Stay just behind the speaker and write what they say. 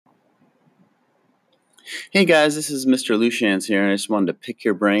Hey guys, this is Mr. Lushans here, and I just wanted to pick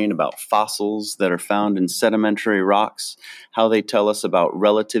your brain about fossils that are found in sedimentary rocks, how they tell us about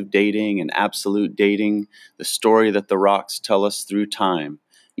relative dating and absolute dating, the story that the rocks tell us through time.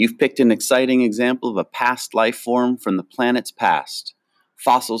 You've picked an exciting example of a past life form from the planet's past.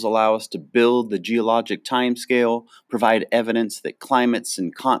 Fossils allow us to build the geologic timescale, provide evidence that climates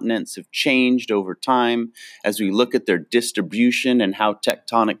and continents have changed over time as we look at their distribution and how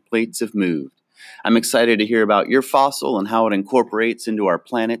tectonic plates have moved. I'm excited to hear about your fossil and how it incorporates into our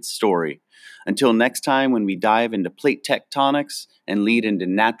planet's story. Until next time, when we dive into plate tectonics and lead into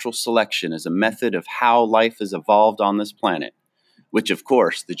natural selection as a method of how life has evolved on this planet, which of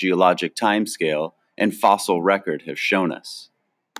course the geologic timescale and fossil record have shown us.